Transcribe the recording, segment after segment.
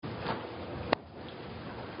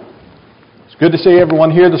Good to see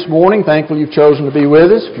everyone here this morning. Thankful you've chosen to be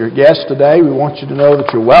with us. If you're a guest today, we want you to know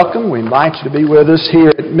that you're welcome. We invite you to be with us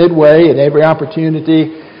here at Midway at every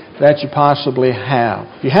opportunity that you possibly have.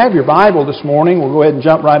 If you have your Bible this morning, we'll go ahead and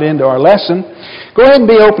jump right into our lesson. Go ahead and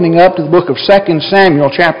be opening up to the book of 2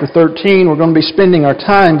 Samuel, chapter 13. We're going to be spending our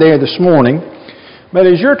time there this morning. But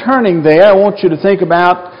as you're turning there, I want you to think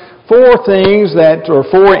about four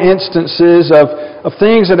instances of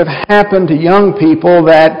things that have happened to young people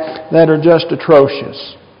that are just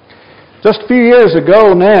atrocious. Just a few years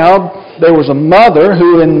ago now, there was a mother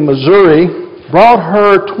who in Missouri brought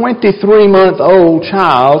her 23-month-old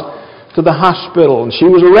child to the hospital. And she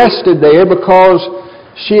was arrested there because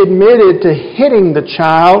she admitted to hitting the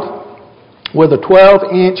child with a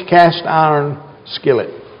 12-inch cast iron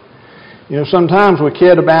skillet. You know, sometimes we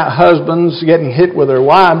kid about husbands getting hit by their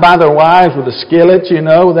wives with a skillet,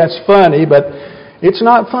 that's funny, but it's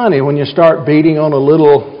not funny when you start beating on a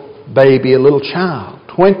little baby, a little child,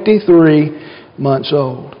 23 months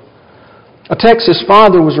old. A Texas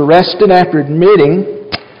father was arrested after admitting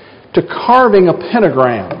to carving a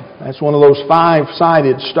pentagram, that's one of those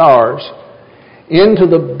 5-sided stars, into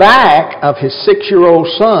the back of his 6-year-old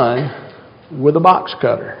son with a box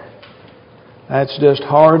cutter. That's just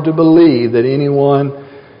hard to believe that anyone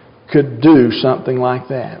could do something like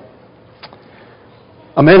that.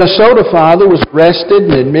 A Minnesota father was arrested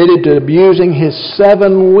and admitted to abusing his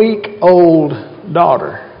 7-week-old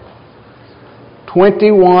daughter.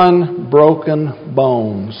 21 broken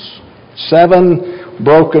bones. 7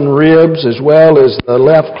 broken ribs, as well as the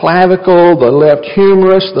left clavicle, the left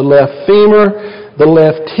humerus, the left femur, the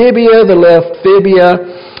left tibia, the left fibula,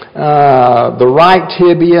 the right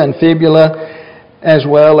tibia and fibula, as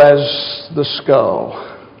well as the skull.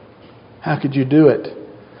 How could you do it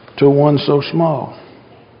to one so small?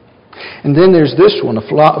 And then there's this one. A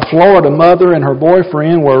Florida mother and her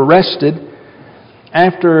boyfriend were arrested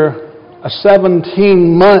after a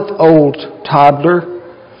 17-month-old toddler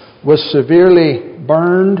was severely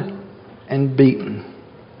burned and beaten.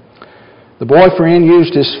 The boyfriend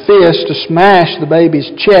used his fist to smash the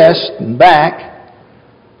baby's chest and back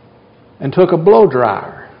and took a blow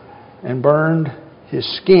dryer and burned his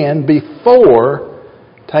skin before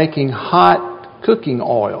taking hot cooking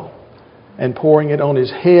oil and pouring it on his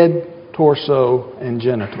head, torso, and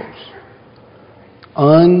genitals.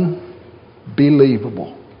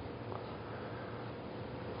 Unbelievable.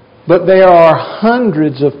 But there are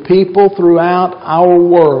hundreds of people throughout our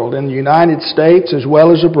world, in the United States as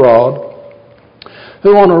well as abroad,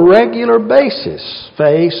 who on a regular basis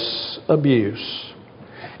face abuse.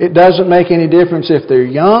 It doesn't make any difference if they're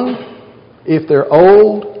young, if they're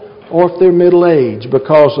old, or if they're middle-aged,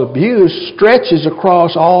 because abuse stretches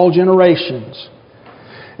across all generations.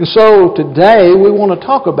 And so today we want to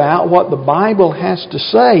talk about what the Bible has to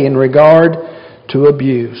say in regard to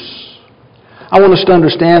abuse. I want us to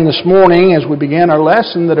understand this morning as we begin our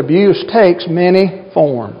lesson that abuse takes many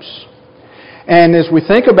forms. And as we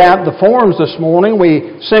think about the forms this morning,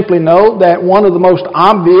 we simply note that one of the most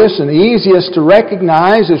obvious and easiest to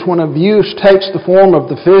recognize is when abuse takes the form of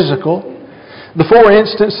the physical. The 4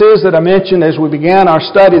 instances that I mentioned as we began our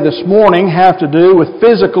study this morning have to do with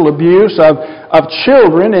physical abuse of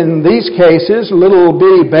children, in these cases, little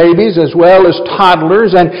bitty babies as well as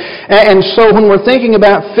toddlers. And so when we're thinking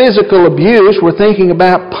about physical abuse, we're thinking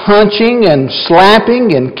about punching and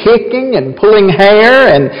slapping and kicking and pulling hair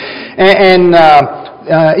and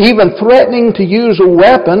even threatening to use a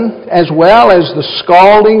weapon, as well as the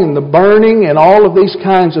scalding and the burning and all of these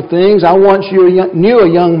kinds of things. I once knew a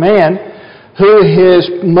young man who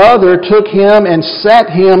his mother took him and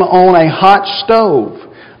set him on a hot stove,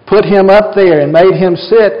 put him up there and made him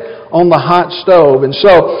sit on the hot stove. And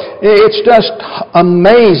so it's just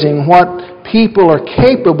amazing what people are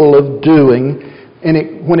capable of doing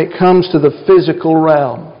when it comes to the physical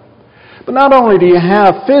realm. But not only do you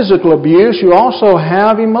have physical abuse, you also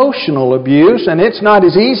have emotional abuse, and it's not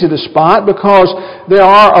as easy to spot because there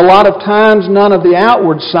are a lot of times none of the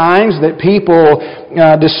outward signs that people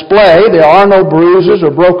display. There are no bruises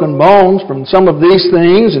or broken bones from some of these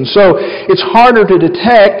things, and so it's harder to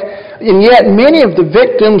detect. And yet many of the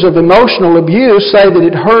victims of emotional abuse say that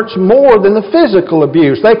it hurts more than the physical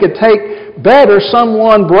abuse. They could take better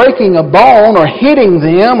someone breaking a bone or hitting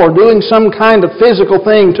them or doing some kind of physical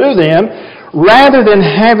thing to them rather than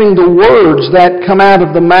having the words that come out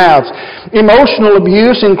of the mouths. Emotional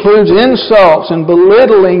abuse includes insults and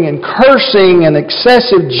belittling and cursing and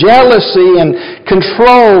excessive jealousy and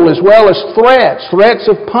control, as well as threats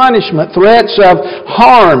of punishment, threats of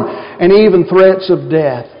harm, and even threats of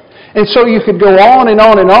death. And so you could go on and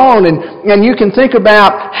on and on, and you can think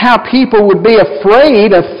about how people would be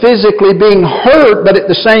afraid of physically being hurt, but at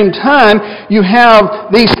the same time, you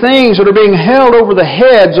have these things that are being held over the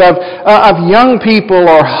heads of young people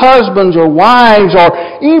or husbands or wives or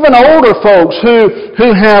even older folks who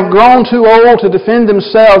have grown too old to defend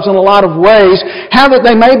themselves in a lot of ways, how that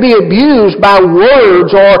they may be abused by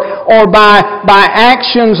words or by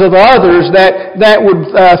actions of others that would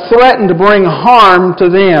threaten to bring harm to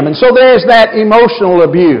them. And so there's that emotional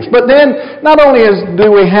abuse. But then, not only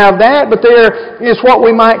do we have that, but there is what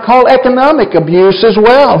we might call economic abuse as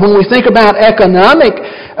well. When we think about economic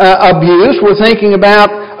abuse, we're thinking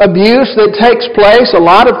about abuse that takes place a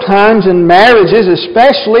lot of times in marriages,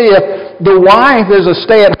 especially if the wife is a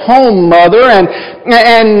stay-at-home mother, and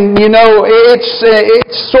you know, it's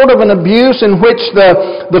sort of an abuse in which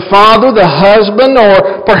the father, the husband,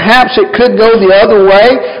 or perhaps it could go the other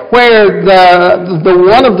way, where the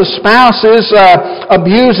one of the spouses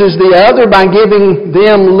abuses the other by giving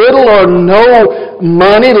them little or no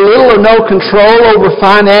money, little or no control over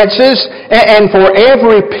finances, and for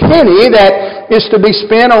every penny that is to be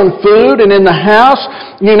spent on food and in the house,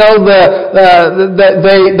 you know,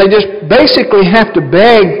 they just basically have to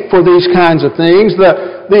beg for these kinds of things.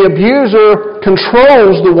 The abuser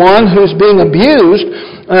controls the one who's being abused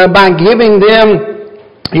by giving them,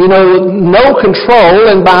 you know, no control,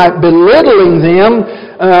 and by belittling them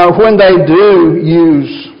when they do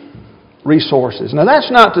use resources. Now, that's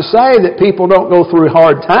not to say that people don't go through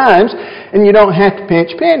hard times and you don't have to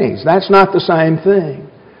pinch pennies. That's not the same thing.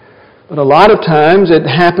 But a lot of times it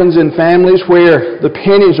happens in families where the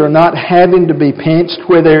pennies are not having to be pinched,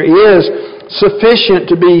 where there is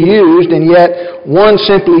sufficient to be used, and yet one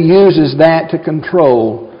simply uses that to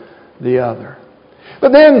control the other.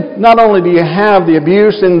 But then, not only do you have the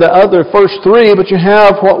abuse in the other first three, but you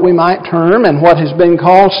have what we might term and what has been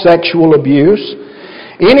called sexual abuse.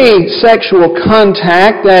 Any sexual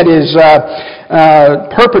contact that is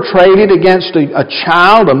perpetrated against a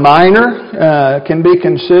child, a minor, can be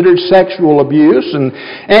considered sexual abuse.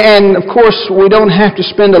 And of course, we don't have to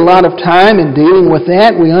spend a lot of time in dealing with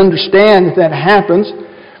that. We understand that happens.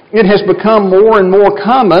 It has become more and more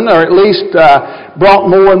common, or at least brought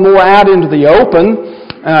more and more out into the open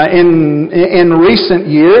in recent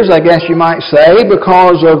years, I guess you might say,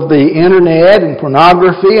 because of the internet and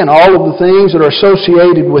pornography and all of the things that are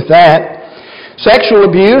associated with that. Sexual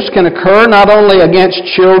abuse can occur not only against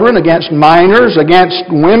children, against minors, against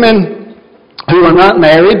women who are not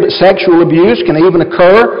married, but sexual abuse can even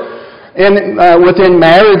occur within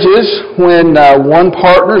marriages when one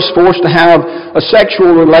partner is forced to have a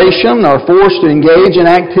sexual relation or forced to engage in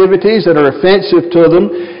activities that are offensive to them.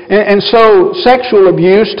 And so sexual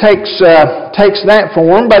abuse takes that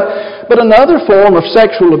form. But another form of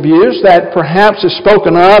sexual abuse that perhaps is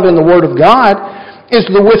spoken of in the Word of God is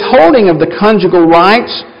the withholding of the conjugal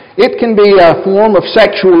rights. It can be a form of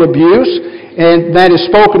sexual abuse, and that is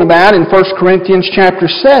spoken about in 1 Corinthians chapter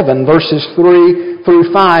 7, verses 3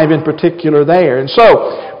 through 5 in particular there. And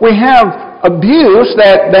so we have abuse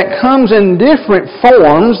that comes in different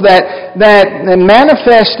forms that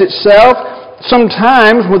manifests itself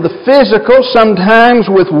sometimes with the physical, sometimes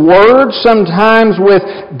with words, sometimes with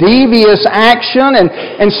devious action,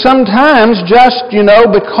 and sometimes just,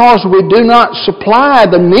 because we do not supply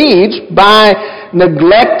the needs by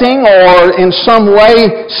neglecting or in some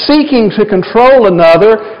way seeking to control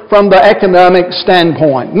another from the economic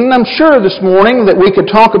standpoint. And I'm sure this morning that we could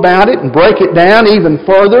talk about it and break it down even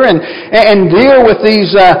further and deal with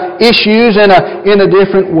these issues in a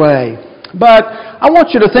different way. But I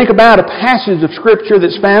want you to think about a passage of Scripture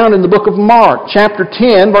that's found in the book of Mark, chapter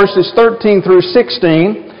 10, verses 13 through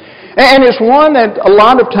 16. And it's one that a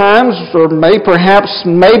lot of times, or maybe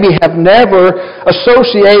have never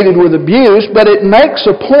associated with abuse, but it makes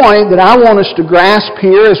a point that I want us to grasp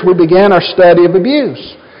here as we begin our study of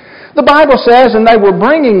abuse. The Bible says, "And they were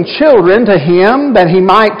bringing children to him that he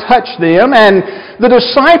might touch them, and the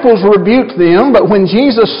disciples rebuked them. But when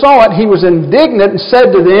Jesus saw it, he was indignant and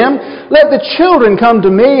said to them, 'Let the children come to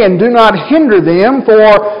me, and do not hinder them, for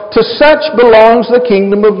to such belongs the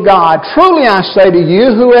kingdom of God. Truly I say to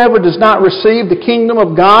you, whoever does not receive the kingdom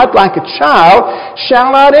of God like a child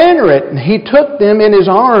shall not enter it.' And he took them in his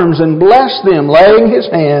arms and blessed them, laying his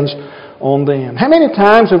hands on them." How many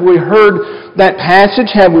times have we heard that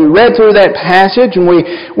passage? Have we read through that passage? And we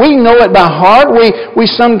know it by heart. We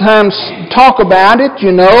sometimes talk about it,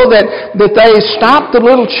 that they stopped the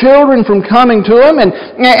little children from coming to them. And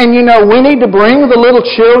we need to bring the little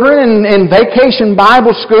children in vacation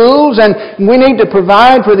Bible schools, and we need to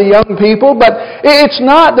provide for the young people. But it's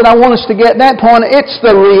not that I want us to get that point. It's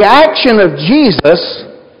the reaction of Jesus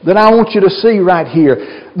that I want you to see right here.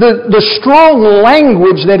 The strong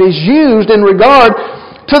language that is used in regard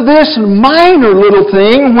to this minor little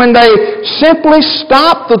thing when they simply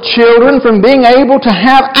stop the children from being able to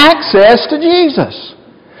have access to Jesus.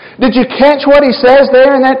 Did you catch what he says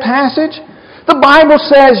there in that passage? The Bible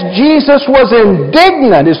says Jesus was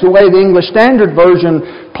indignant, is the way the English Standard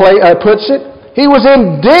Version puts it. He was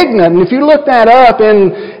indignant. And if you look that up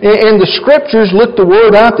in the Scriptures, look the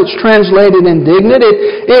word up that's translated indignant,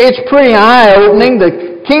 it's pretty eye-opening.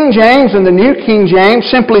 The King James and the New King James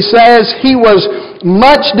simply says he was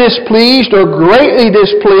much displeased or greatly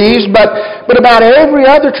displeased, but about every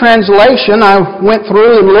other translation I went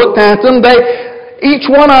through and looked at them, each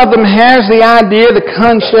one of them has the idea, the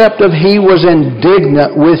concept of he was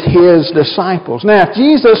indignant with his disciples. Now, if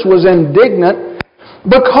Jesus was indignant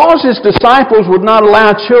because his disciples would not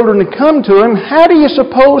allow children to come to him, how do you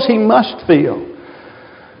suppose he must feel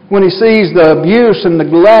when he sees the abuse and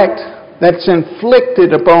neglect that's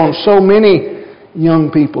inflicted upon so many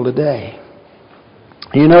young people today?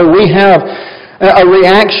 You know, we have a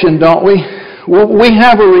reaction, don't we? We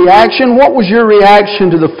have a reaction. What was your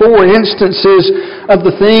reaction to the 4 instances of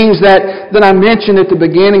the things that I mentioned at the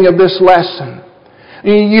beginning of this lesson?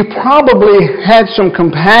 You probably had some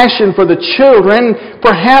compassion for the children,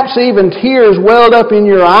 perhaps even tears welled up in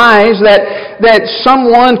your eyes that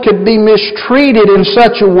someone could be mistreated in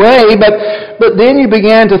such a way, but then you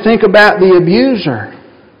began to think about the abuser.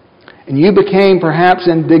 And you became perhaps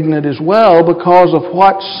indignant as well because of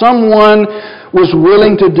what someone was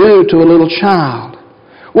willing to do to a little child.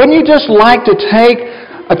 Wouldn't you just like to take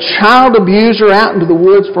a child abuser out into the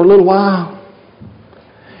woods for a little while?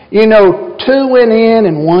 You know, 2 went in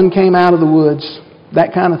and 1 came out of the woods.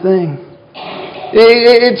 That kind of thing.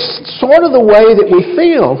 It's sort of the way that we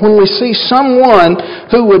feel when we see someone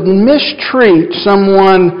who would mistreat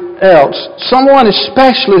someone else. Someone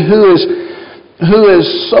especially who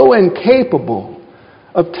is so incapable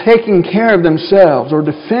of taking care of themselves or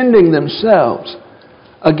defending themselves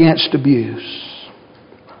against abuse.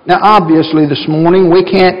 Now, obviously, this morning we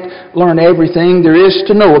can't learn everything there is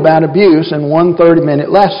to know about abuse in one 30-minute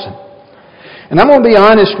lesson. And I'm going to be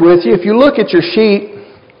honest with you. If you look at your sheet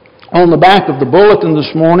on the back of the bulletin this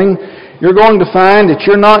morning, you're going to find that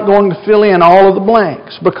you're not going to fill in all of the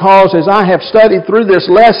blanks because as I have studied through this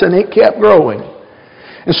lesson, it kept growing.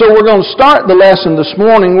 And so we're going to start the lesson this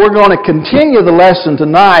morning. We're going to continue the lesson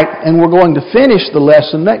tonight, and we're going to finish the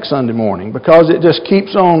lesson next Sunday morning because it just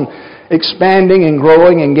keeps on expanding and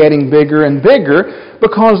growing and getting bigger and bigger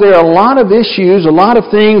because there are a lot of issues, a lot of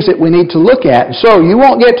things that we need to look at. And so you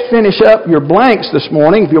won't get to finish up your blanks this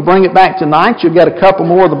morning. If you'll bring it back tonight, you'll get a couple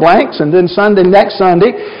more of the blanks, and then next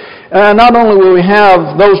Sunday, not only will we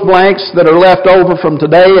have those blanks that are left over from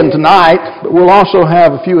today and tonight, but we'll also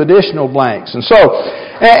have a few additional blanks. And so,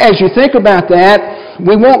 as you think about that,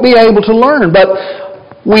 we won't be able to learn, but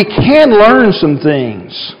we can learn some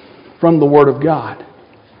things from the Word of God.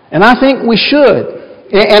 And I think we should.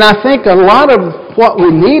 And I think a lot of what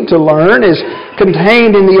we need to learn is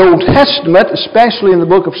contained in the Old Testament, especially in the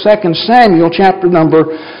book of 2 Samuel, chapter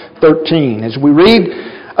number 13. As we read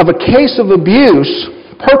of a case of abuse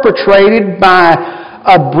perpetrated by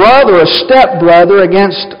a brother, a stepbrother,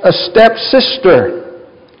 against a stepsister.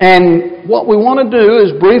 And what we want to do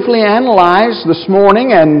is briefly analyze this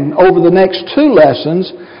morning and over the next 2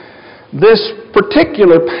 lessons this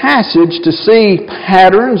particular passage to see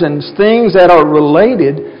patterns and things that are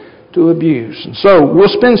related to abuse. And so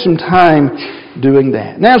we'll spend some time doing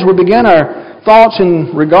that. Now as we begin our thoughts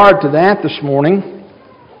in regard to that this morning,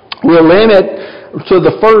 we'll limit to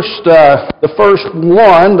the first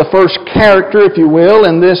character, if you will,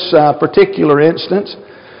 in this particular instance.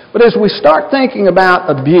 But as we start thinking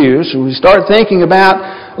about abuse, we start thinking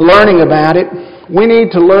about learning about it, we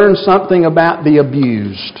need to learn something about the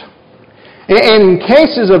abused. In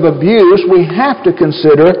cases of abuse, we have to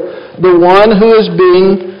consider the one who is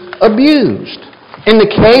being abused. In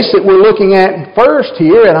the case that we're looking at first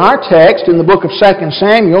here in our text in the book of 2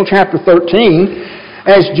 Samuel, chapter 13,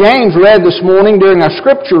 as James read this morning during our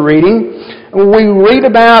scripture reading, we read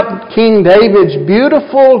about King David's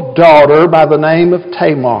beautiful daughter by the name of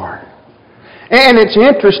Tamar. And it's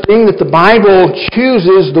interesting that the Bible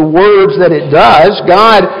chooses the words that it does.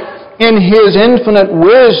 God, in His infinite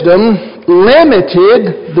wisdom,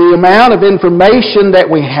 limited the amount of information that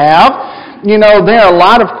we have. You know, there are a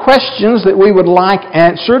lot of questions that we would like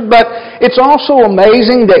answered, but it's also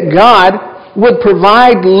amazing that God would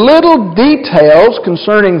provide little details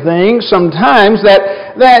concerning things sometimes that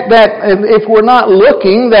if we're not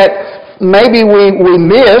looking, that maybe we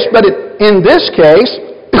miss. But in this case,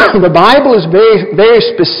 the Bible is very, very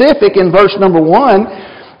specific in verse number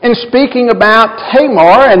 1 And speaking about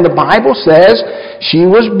Tamar, and the Bible says she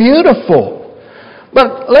was beautiful.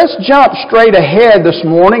 But let's jump straight ahead this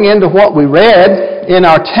morning into what we read in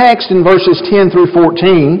our text in verses 10 through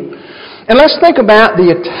 14. And let's think about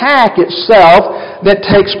the attack itself that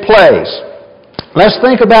takes place. Let's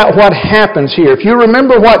think about what happens here. If you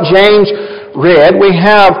remember what James read, we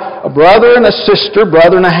have a brother and a sister,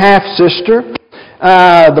 brother and a half-sister.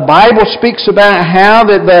 The Bible speaks about how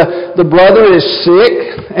that the brother is sick,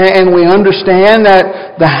 and we understand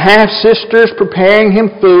that the half-sister is preparing him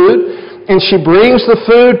food, and she brings the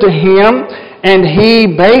food to him, and he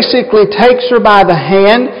basically takes her by the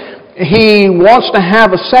hand. He wants to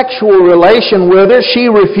have a sexual relation with her.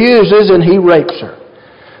 She refuses, and he rapes her.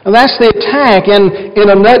 And that's the attack in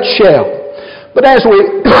a nutshell. But as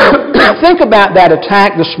we think about that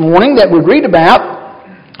attack this morning that we read about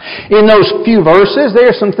in those few verses, there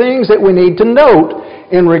are some things that we need to note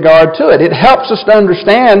in regard to it. It helps us to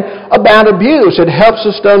understand about abuse. It helps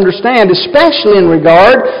us to understand, especially in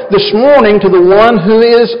regard this morning to the one who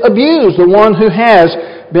is abused, the one who has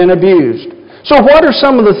been abused. So what are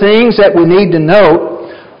some of the things that we need to note?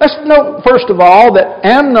 Let's note, first of all, that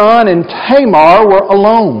Amnon and Tamar were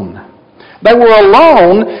alone. They were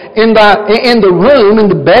alone in the room, in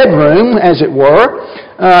the bedroom, as it were.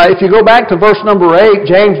 If you go back to verse number 8,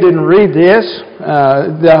 James didn't read this.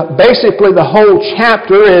 Basically, the whole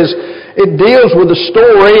chapter it deals with the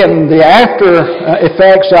story and the after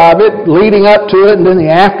effects of it, leading up to it, and then the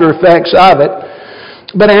after effects of it.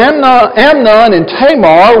 But Amnon and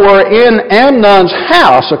Tamar were in Amnon's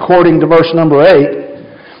house, according to verse number 8.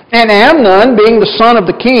 And Amnon, being the son of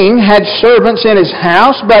the king, had servants in his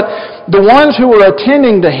house, but the ones who were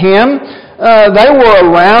attending to him, they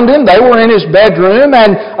were around him, they were in his bedroom,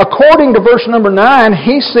 and according to verse number 9,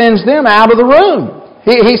 he sends them out of the room.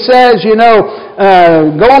 He says,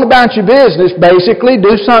 go on about your business, basically,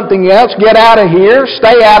 do something else, get out of here,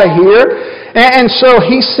 stay out of here. And so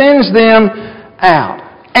he sends them out.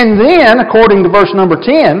 And then, according to verse number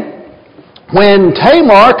 10, when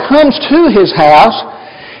Tamar comes to his house,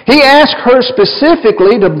 he asks her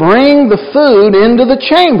specifically to bring the food into the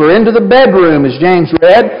chamber, into the bedroom, as James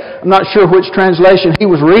read. I'm not sure which translation he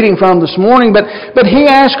was reading from this morning, but he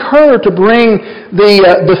asked her to bring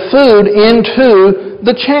the food into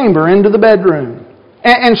the chamber, into the bedroom.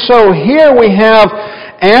 And so here we have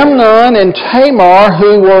Amnon and Tamar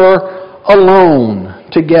who were alone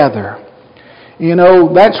together.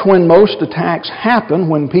 That's when most attacks happen,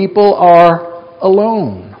 when people are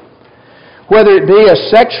alone. Whether it be a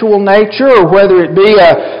sexual nature, or whether it be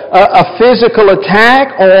a physical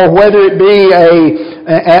attack, or whether it be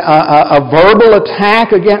a verbal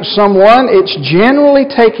attack against someone, it's generally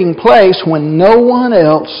taking place when no one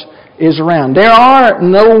else is around. There are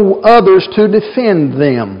no others to defend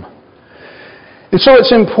them. And so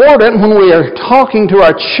it's important when we are talking to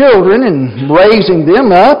our children and raising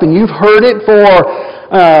them up, and you've heard it for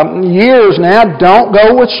years now, don't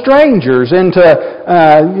go with strangers into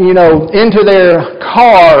their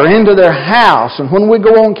car, into their house. And when we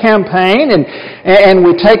go on campaign and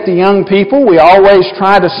we take the young people, we always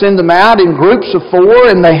try to send them out in groups of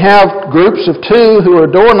 4, and they have groups of 2 who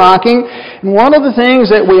are door knocking. And one of the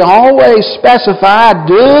things that we always specify,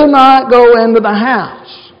 do not go into the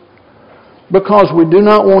house, because we do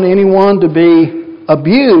not want anyone to be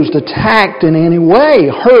abused, attacked in any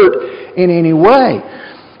way, hurt in any way.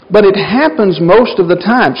 But it happens most of the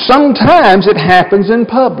time. Sometimes it happens in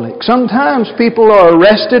public. Sometimes people are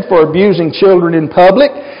arrested for abusing children in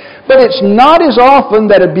public, but it's not as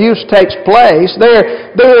often that abuse takes place.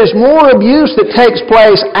 There is more abuse that takes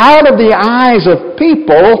place out of the eyes of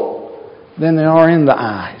people than there are in the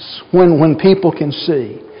eyes, when people can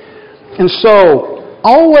see. And so,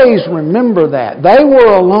 always remember that. They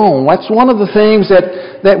were alone. That's one of the things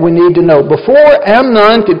that we need to know. Before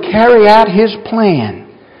Amnon could carry out his plan,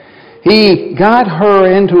 he got her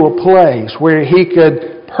into a place where he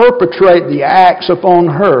could perpetrate the acts upon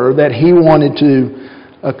her that he wanted to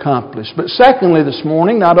accomplish. But secondly, this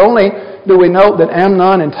morning, not only do we note that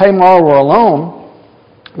Amnon and Tamar were alone,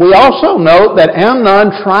 we also note that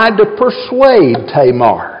Amnon tried to persuade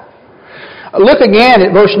Tamar. Look again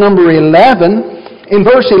at verse number 11. In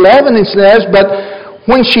verse 11 it says, "But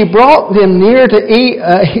when she brought them near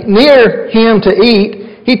him to eat,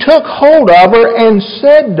 he took hold of her and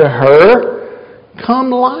said to her,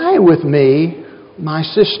 'Come lie with me, my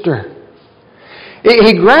sister.'"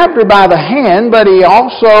 He grabbed her by the hand, but he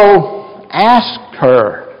also asked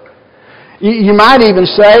her. You might even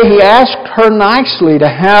say he asked her nicely to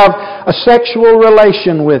have a sexual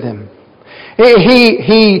relation with him.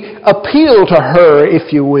 He appealed to her,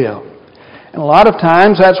 if you will. And a lot of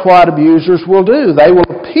times that's what abusers will do. They will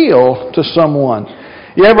appeal to someone.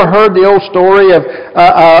 You ever heard the old story of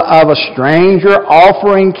a stranger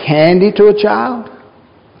offering candy to a child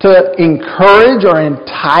to encourage or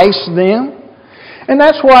entice them? And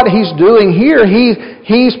that's what he's doing here.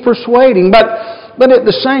 He's persuading. But at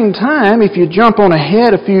the same time, if you jump on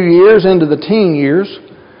ahead a few years into the teen years,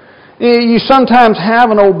 you sometimes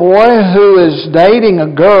have an old boy who is dating a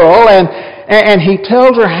girl and he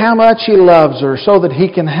tells her how much he loves her so that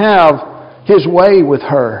he can have his way with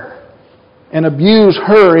her and abuse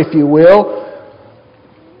her, if you will,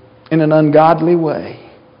 in an ungodly way.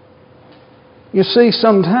 You see,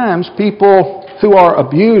 sometimes people who are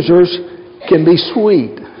abusers can be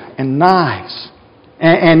sweet and nice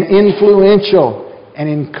and influential and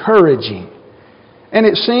encouraging. And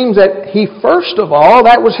it seems that he, first of all,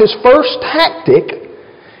 that was his first tactic,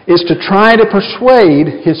 is to try to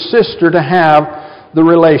persuade his sister to have the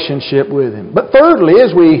relationship with him. But thirdly,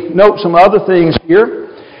 as we note some other things here,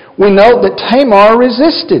 we note that Tamar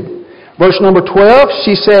resisted. Verse number 12,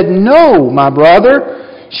 she said, "No, my brother."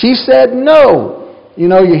 She said no. You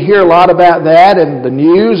know, you hear a lot about that in the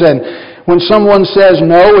news, and when someone says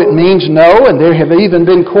no, it means no, and there have even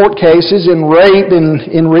been court cases in rape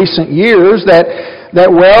in recent years that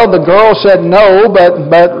well, the girl said no,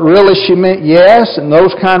 but really she meant yes, and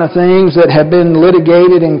those kind of things that have been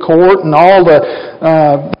litigated in court, and all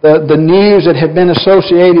the news that have been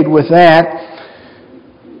associated with that.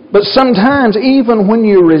 But sometimes, even when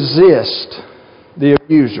you resist the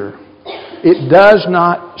abuser, it does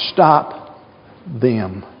not stop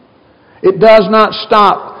them. It does not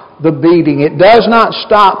stop the beating. It does not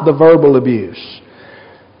stop the verbal abuse.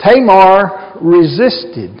 Tamar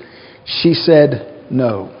resisted. She said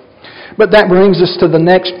no. But that brings us to the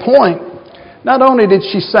next point. Not only did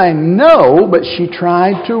she say no, but she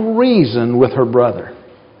tried to reason with her brother,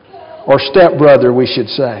 or stepbrother, we should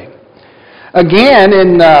say. Again,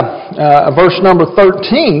 in verse number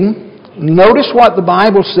 13, notice what the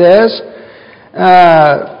Bible says.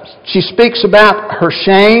 She speaks about her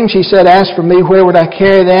shame. She said, "As for me, where would I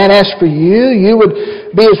carry that? As for you, you would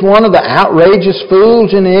be as one of the outrageous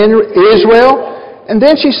fools in Israel." And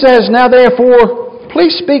then she says, "Now therefore,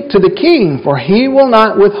 please speak to the king, for he will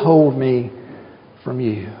not withhold me from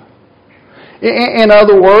you." In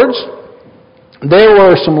other words, there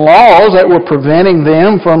were some laws that were preventing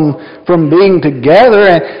them from being together,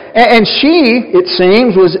 and she, it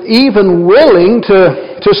seems, was even willing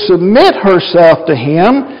to submit herself to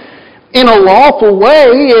him in a lawful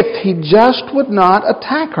way if he just would not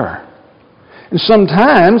attack her. And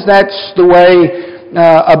sometimes that's the way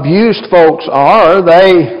abused folks are.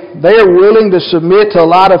 They are willing to submit to a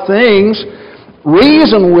lot of things,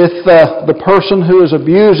 reason with the person who is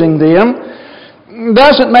abusing them.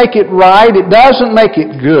 Doesn't make it right, it doesn't make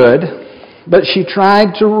it good, but she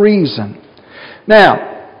tried to reason. Now,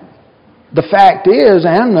 the fact is,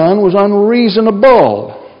 Amnon was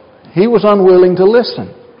unreasonable. He was unwilling to listen.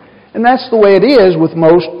 And that's the way it is with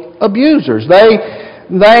most abusers. They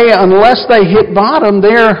unless they hit bottom,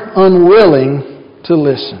 they're unwilling to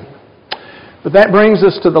listen. But that brings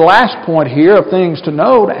us to the last point here of things to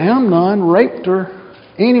note. Amnon raped her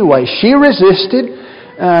anyway. She resisted.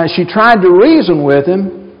 She tried to reason with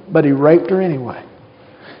him, but he raped her anyway.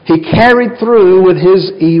 He carried through with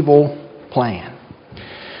his evil plan.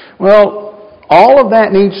 Well, all of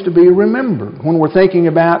that needs to be remembered when we're thinking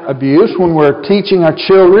about abuse, when we're teaching our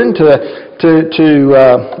children to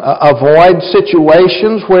avoid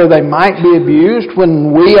situations where they might be abused,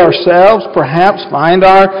 when we ourselves perhaps find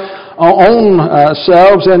our own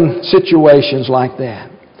selves in situations like that.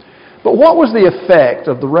 But what was the effect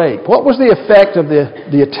of the rape? What was the effect of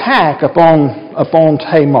the attack upon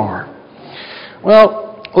Tamar?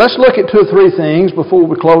 Well, let's look at 2 or 3 things before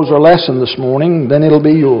we close our lesson this morning, then it'll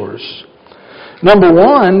be yours. Number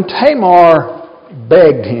 1, Tamar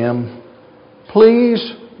begged him,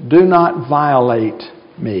 "Please do not violate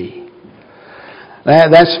me."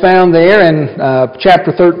 That's found there in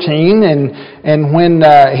chapter 13, and when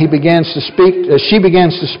he begins to speak, she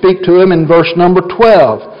begins to speak to him in verse number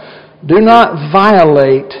 12. "Do not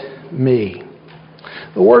violate me."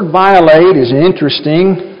 The word violate is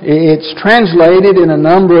interesting. It's translated in a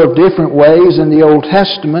number of different ways in the Old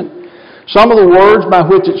Testament. Some of the words by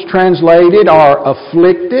which it's translated are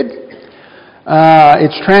afflicted.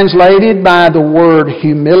 It's translated by the word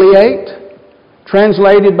humiliate,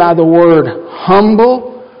 translated by the word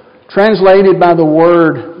humble, translated by the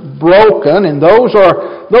word broken, and those are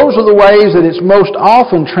the ways that it's most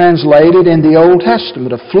often translated in the Old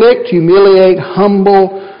Testament. Afflict, humiliate,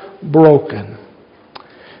 humble, broken.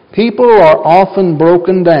 People are often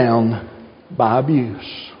broken down by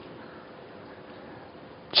abuse.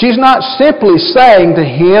 She's not simply saying to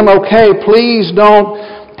him, okay, please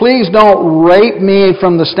don't rape me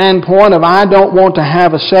from the standpoint of I don't want to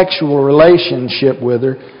have a sexual relationship with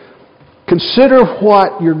her. Consider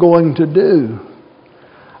what you're going to do.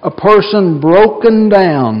 A person broken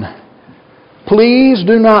down. Please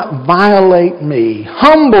do not violate me.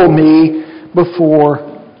 Humble me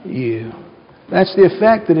before you. That's the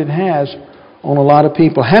effect that it has on a lot of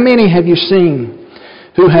people. How many have you seen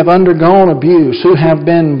who have undergone abuse, who have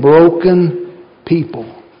been broken people,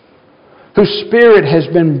 whose spirit has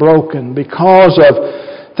been broken because of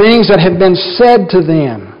things that have been said to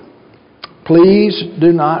them? Please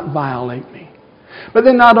do not violate me. But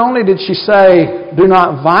then not only did she say, do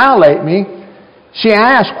not violate me, she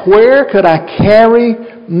asked, where could I carry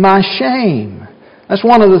my shame? That's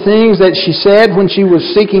one of the things that she said when she was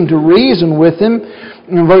seeking to reason with him.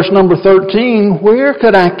 In verse number 13, where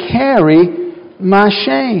could I carry my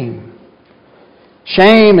shame?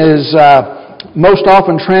 Shame is most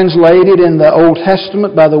often translated in the Old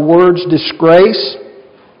Testament by the words disgrace,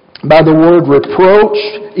 by the word reproach,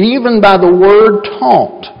 even by the word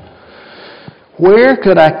taunt. Where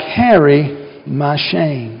could I carry my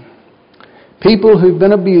shame? People who've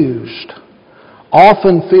been abused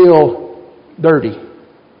often feel dirty,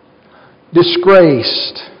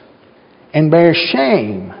 disgraced, and bear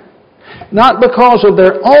shame. Not because of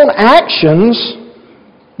their own actions,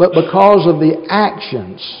 but because of the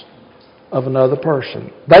actions of another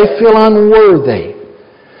person. They feel unworthy.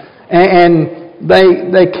 And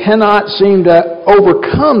they cannot seem to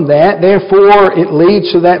overcome that. Therefore, it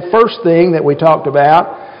leads to that first thing that we talked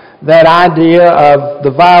about, that idea of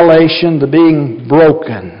the violation, the being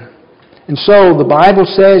broken. And so the Bible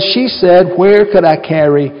says, she said, where could I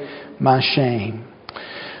carry my shame?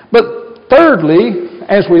 But thirdly,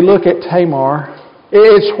 as we look at Tamar,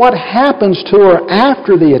 it's what happens to her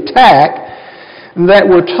after the attack that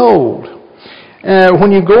we're told.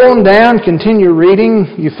 When you go on down, continue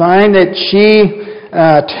reading, you find that she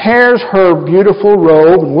tears her beautiful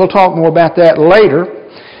robe, and we'll talk more about that later.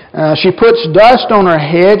 She puts dust on her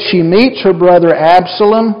head. She meets her brother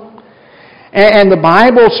Absalom. And the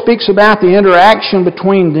Bible speaks about the interaction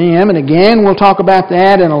between them. And again, we'll talk about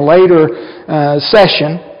that in a later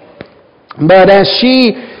session. But as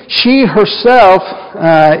she herself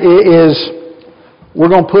is, we're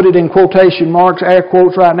going to put it in quotation marks, air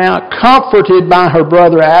quotes right now, comforted by her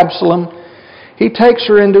brother Absalom, he takes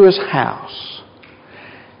her into his house.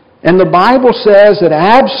 And the Bible says that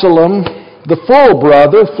Absalom, the full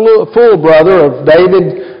brother of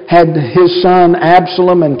David, had his son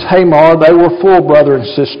Absalom and Tamar. They were full brother and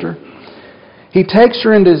sister. He takes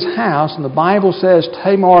her into his house, and the Bible says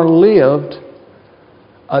Tamar lived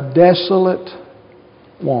a desolate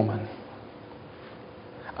woman.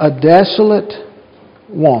 A desolate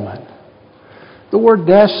woman. The word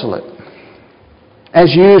desolate,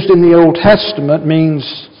 as used in the Old Testament,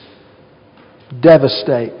 means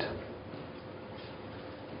devastate,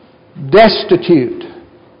 destitute,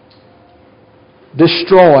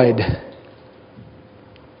 destroyed,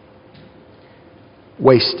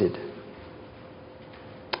 wasted.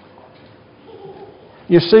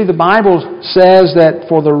 You see, the Bible says that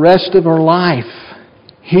for the rest of her life,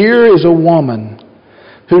 here is a woman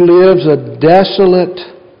who lives a desolate,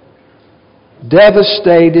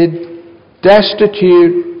 devastated,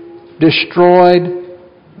 destitute, destroyed,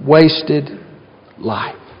 wasted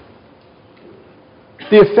life.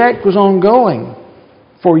 The effect was ongoing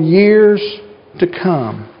for years to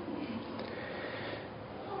come.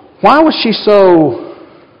 Why was she so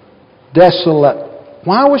desolate?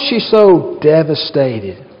 Why was she so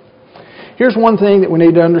devastated? Here's one thing that we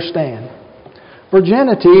need to understand.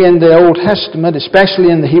 Virginity in the Old Testament,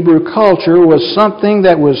 especially in the Hebrew culture, was something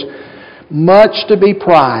that was much to be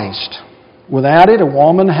prized. Without it, a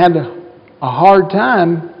woman had a hard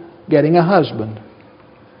time getting a husband.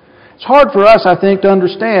 It's hard for us, I think, to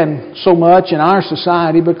understand so much in our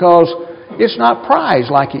society because it's not prized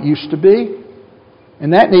like it used to be.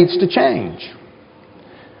 And that needs to change.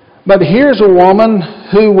 But here's a woman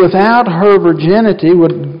who, without her virginity,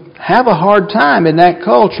 would have a hard time in that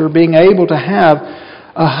culture being able to have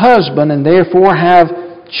a husband and therefore have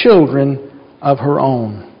children of her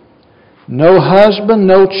own. No husband,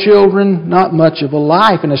 no children, not much of a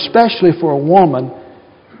life, and especially for a woman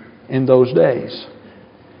in those days.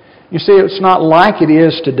 You see, it's not like it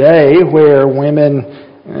is today where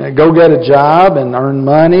women go get a job and earn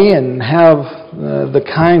money and have the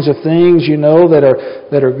kinds of things,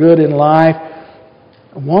 that are good in life.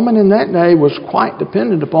 A woman in that day was quite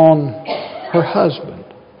dependent upon her husband.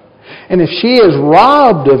 And if she is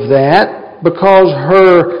robbed of that because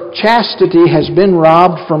her chastity has been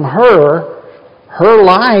robbed from her, her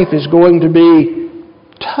life is going to be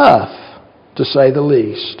tough, to say the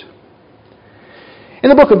least. In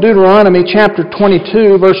the book of Deuteronomy, chapter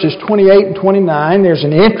 22, verses 28 and 29, there's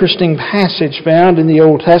an interesting passage found in the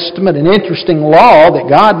Old Testament, an interesting law that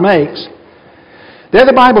God makes. There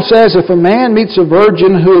the Bible says, if a man meets a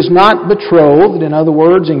virgin who is not betrothed, in other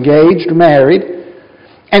words, engaged or married,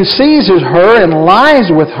 and seizes her and lies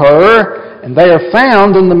with her, and they are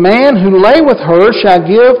found, then the man who lay with her shall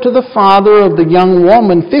give to the father of the young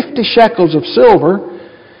woman 50 shekels of silver,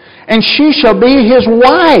 and she shall be his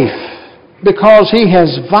wife, because he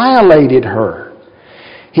has violated her.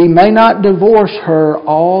 He may not divorce her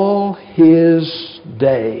all his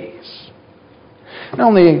days. And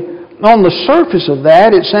on the surface of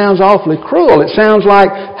that, it sounds awfully cruel. It sounds like,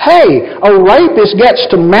 hey, a rapist gets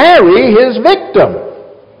to marry his victim.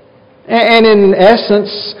 And in essence,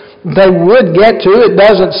 they would get to. It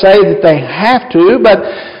doesn't say that they have to,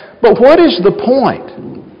 but what is the point?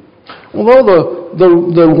 Although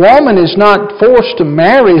the woman is not forced to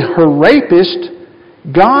marry her rapist,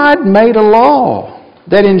 God made a law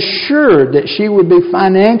that ensured that she would be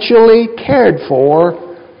financially cared for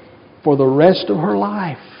the rest of her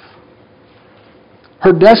life.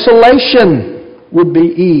 Her desolation would be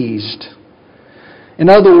eased. In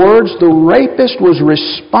other words, the rapist was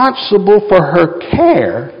responsible for her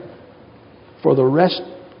care for the rest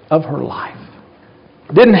of her life.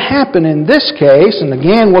 It didn't happen in this case, and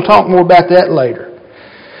again, we'll talk more about that later.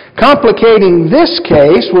 Complicating this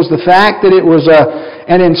case was the fact that it was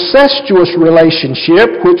an incestuous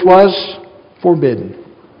relationship which was forbidden.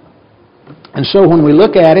 And so when we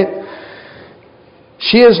look at it,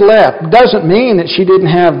 she is left. It doesn't mean that she didn't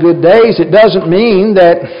have good days. It doesn't mean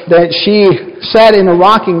that she sat in a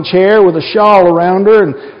rocking chair with a shawl around her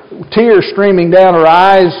and tears streaming down her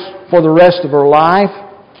eyes for the rest of her life,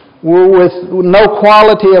 with no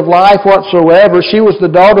quality of life whatsoever. She was the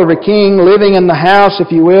daughter of a king living in the house, if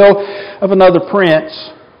you will, of another prince.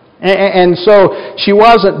 And so she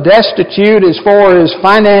wasn't destitute as far as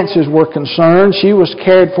finances were concerned. She was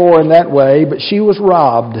cared for in that way, but she was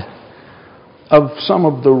robbed of some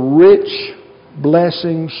of the rich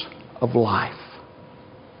blessings of life.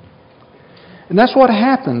 And that's what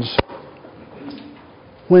happens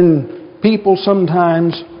when people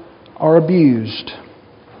sometimes are abused.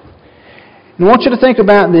 And I want you to think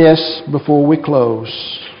about this before we close.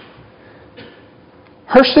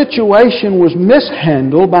 Her situation was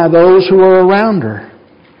mishandled by those who were around her.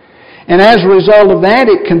 And as a result of that,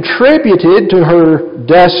 it contributed to her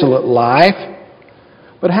desolate life.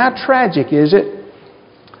 But how tragic is it?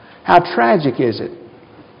 How tragic is it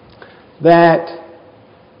that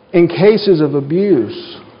in cases of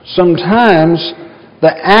abuse, sometimes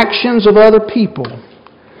the actions of other people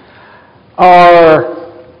are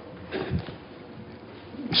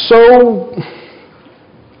so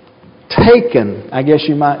taken, I guess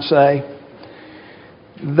you might say,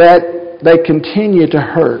 that they continue to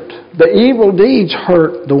hurt. The evil deeds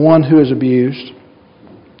hurt the one who is abused,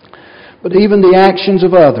 but even the actions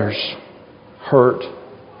of others hurt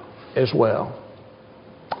as well.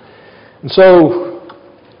 And so,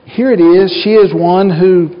 here it is. She is one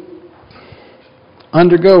who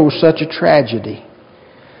undergoes such a tragedy.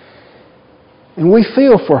 And we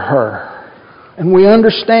feel for her. And we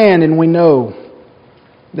understand and we know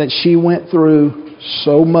that she went through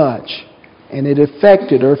so much and it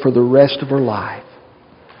affected her for the rest of her life.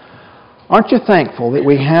 Aren't you thankful that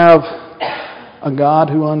we have a God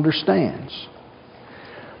who understands?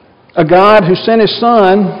 A God who sent His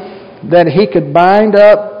Son that He could bind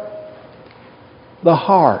up the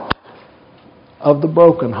heart of the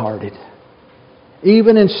brokenhearted,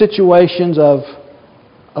 even in situations of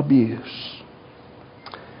abuse.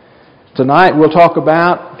 Tonight we'll talk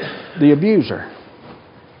about the abuser.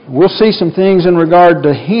 We'll see some things in regard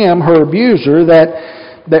to him, her abuser,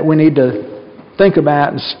 that we need to think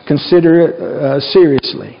about and consider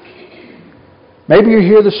seriously. Maybe you're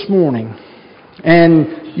here this morning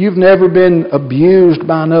and you've never been abused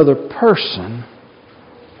by another person,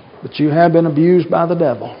 but you have been abused by the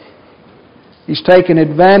devil. He's taken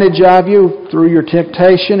advantage of you through your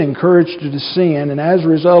temptation, encouraged you to sin, and as a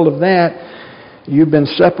result of that, you've been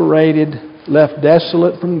separated, left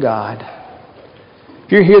desolate from God.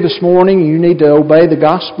 If you're here this morning and you need to obey the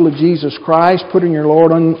gospel of Jesus Christ, putting your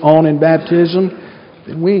Lord on in baptism,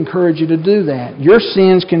 then we encourage you to do that. Your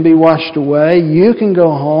sins can be washed away. You can go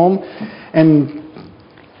home and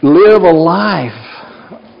live a life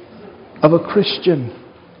of a Christian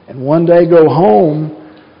and one day go home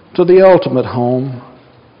to the ultimate home,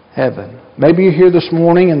 heaven. Maybe you're here this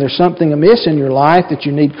morning and there's something amiss in your life that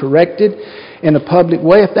you need corrected in a public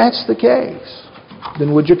way. If that's the case,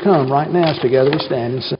 then would you come right now as together we stand and sing.